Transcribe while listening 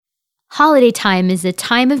Holiday time is a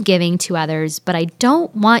time of giving to others, but I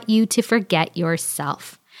don't want you to forget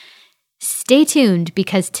yourself. Stay tuned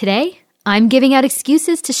because today I'm giving out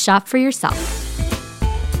excuses to shop for yourself.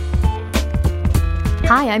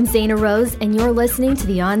 Hi, I'm Zaina Rose, and you're listening to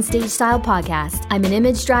the On-Stage Style Podcast. I'm an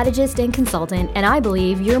image strategist and consultant, and I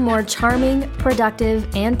believe you're more charming, productive,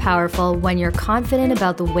 and powerful when you're confident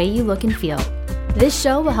about the way you look and feel. This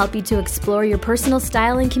show will help you to explore your personal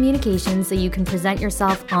style and communication so you can present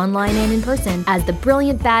yourself online and in person as the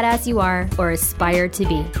brilliant badass you are or aspire to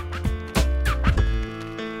be.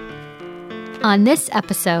 On this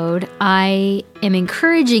episode, I am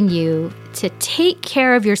encouraging you to take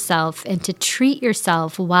care of yourself and to treat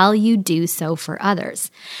yourself while you do so for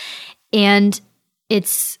others. And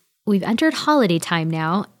we've entered holiday time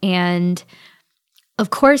now, and of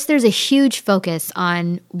course, there's a huge focus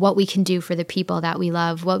on what we can do for the people that we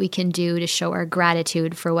love, what we can do to show our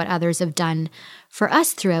gratitude for what others have done for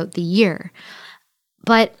us throughout the year.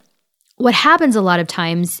 But what happens a lot of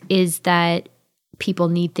times is that people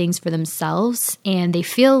need things for themselves and they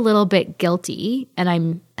feel a little bit guilty. And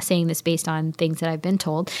I'm saying this based on things that I've been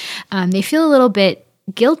told. They feel a little bit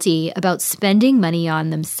guilty about spending money on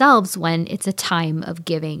themselves when it's a time of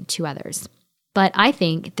giving to others. But I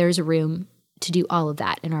think there's room to do all of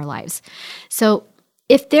that in our lives. So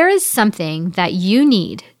if there is something that you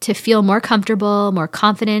need to feel more comfortable, more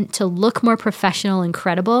confident, to look more professional and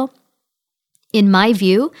credible, in my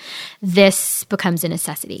view, this becomes a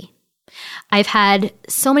necessity. I've had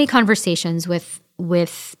so many conversations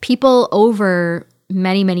with people over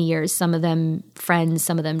many, many years, some of them friends,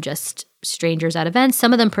 some of them just strangers at events,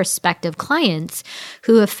 some of them prospective clients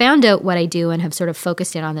who have found out what I do and have sort of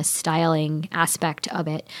focused in on the styling aspect of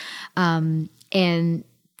it. And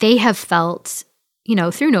they have felt,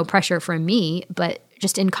 through no pressure from me, but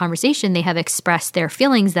just in conversation, they have expressed their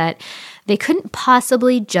feelings that they couldn't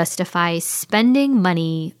possibly justify spending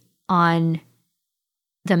money on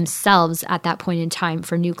themselves at that point in time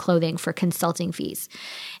for new clothing, for consulting fees.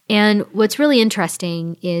 And what's really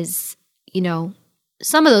interesting is,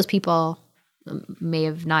 some of those people may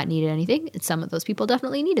have not needed anything. Some of those people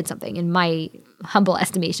definitely needed something in my humble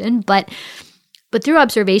estimation. But through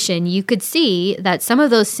observation, you could see that some of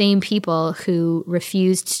those same people who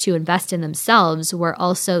refused to invest in themselves were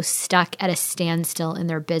also stuck at a standstill in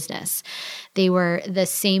their business. They were the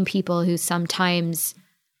same people who sometimes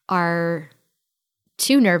are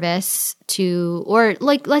too nervous to, or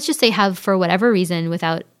let's just say have, for whatever reason,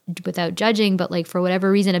 without judging, but for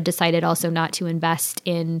whatever reason have decided also not to invest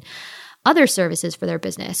in other services for their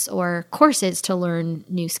business or courses to learn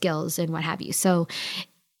new skills and what have you. So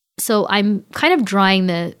I'm kind of drawing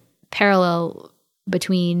the parallel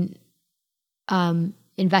between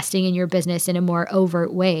investing in your business in a more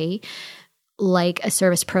overt way, like a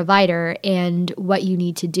service provider, and what you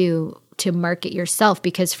need to do to market yourself.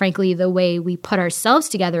 Because frankly, the way we put ourselves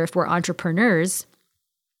together if we're entrepreneurs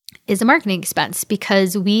is a marketing expense,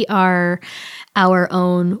 because we are our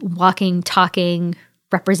own walking, talking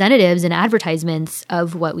representatives and advertisements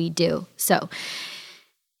of what we do. So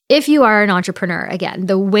if you are an entrepreneur, again,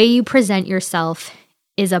 the way you present yourself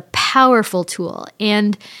is a powerful tool,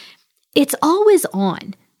 and it's always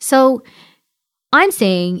on. So I'm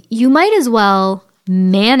saying you might as well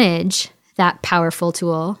manage that powerful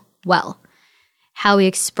tool well. How we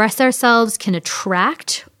express ourselves can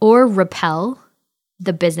attract or repel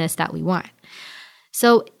the business that we want.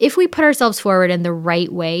 So if we put ourselves forward in the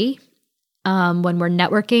right way, when we're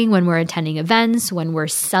networking, when we're attending events, when we're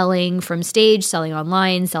selling from stage, selling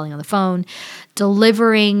online, selling on the phone,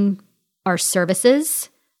 delivering our services,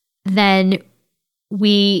 then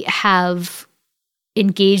we have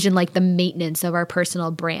engaged in the maintenance of our personal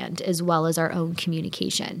brand as well as our own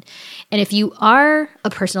communication. And if you are a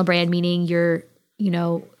personal brand, meaning you're,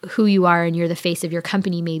 who you are and you're the face of your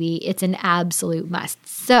company, maybe it's an absolute must.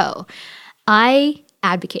 So I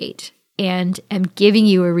advocate and am giving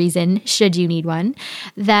you a reason, should you need one,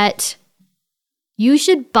 that you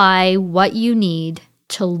should buy what you need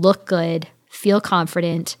to look good, feel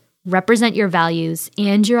confident, represent your values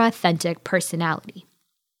and your authentic personality.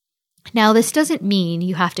 Now, this doesn't mean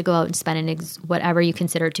you have to go out and spend whatever you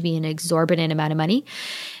consider to be an exorbitant amount of money.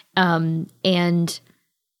 And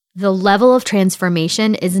the level of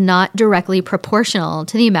transformation is not directly proportional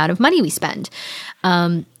to the amount of money we spend.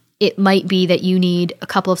 It might be that you need a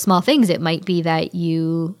couple of small things. It might be that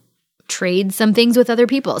you trade some things with other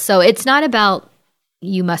people. So it's not about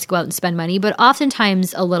you must go out and spend money, but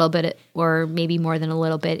oftentimes a little bit, or maybe more than a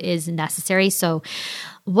little bit, is necessary. So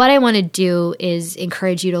what I want to do is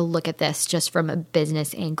encourage you to look at this just from a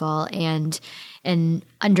business angle and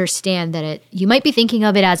understand that you might be thinking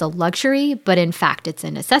of it as a luxury, but in fact, it's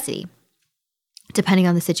a necessity. depending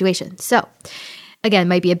on the situation. So again,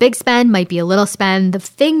 might be a big spend, might be a little spend. The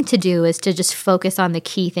thing to do is to just focus on the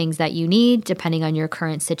key things that you need, depending on your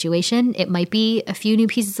current situation. It might be a few new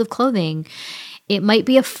pieces of clothing. It might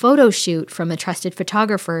be a photo shoot from a trusted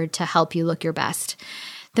photographer to help you look your best.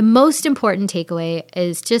 The most important takeaway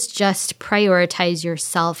is just prioritize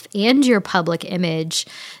yourself and your public image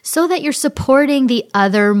so that you're supporting the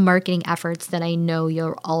other marketing efforts that I know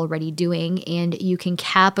you're already doing, and you can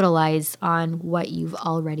capitalize on what you've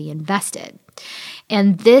already invested.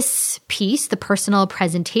 And this piece, the personal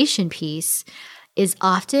presentation piece, is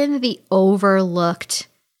often the overlooked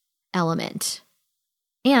element.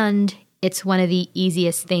 And it's one of the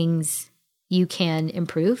easiest things you can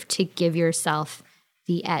improve to give yourself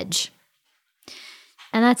the edge.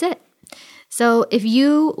 And that's it. So if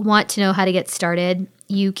you want to know how to get started,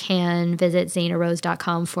 you can visit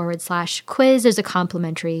zainarose.com/quiz. There's a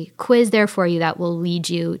complimentary quiz there for you that will lead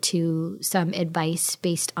you to some advice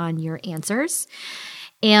based on your answers.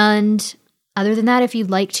 And other than that, if you're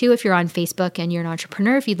on Facebook and you're an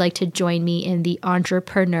entrepreneur, if you'd like to join me in the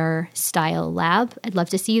Entrepreneur Style Lab, I'd love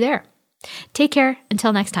to see you there. Take care.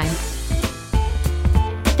 Until next time.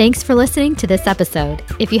 Thanks for listening to this episode.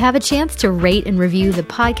 If you have a chance to rate and review the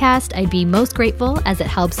podcast, I'd be most grateful, as it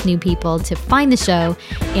helps new people to find the show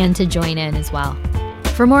and to join in as well.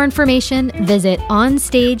 For more information, visit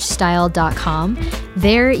onstagestyle.com.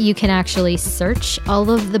 There you can actually search all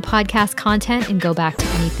of the podcast content and go back to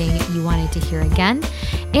anything you wanted to hear again.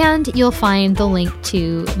 And you'll find the link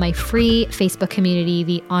to my free Facebook community,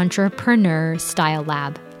 the Entrepreneur Style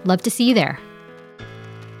Lab. Love to see you there.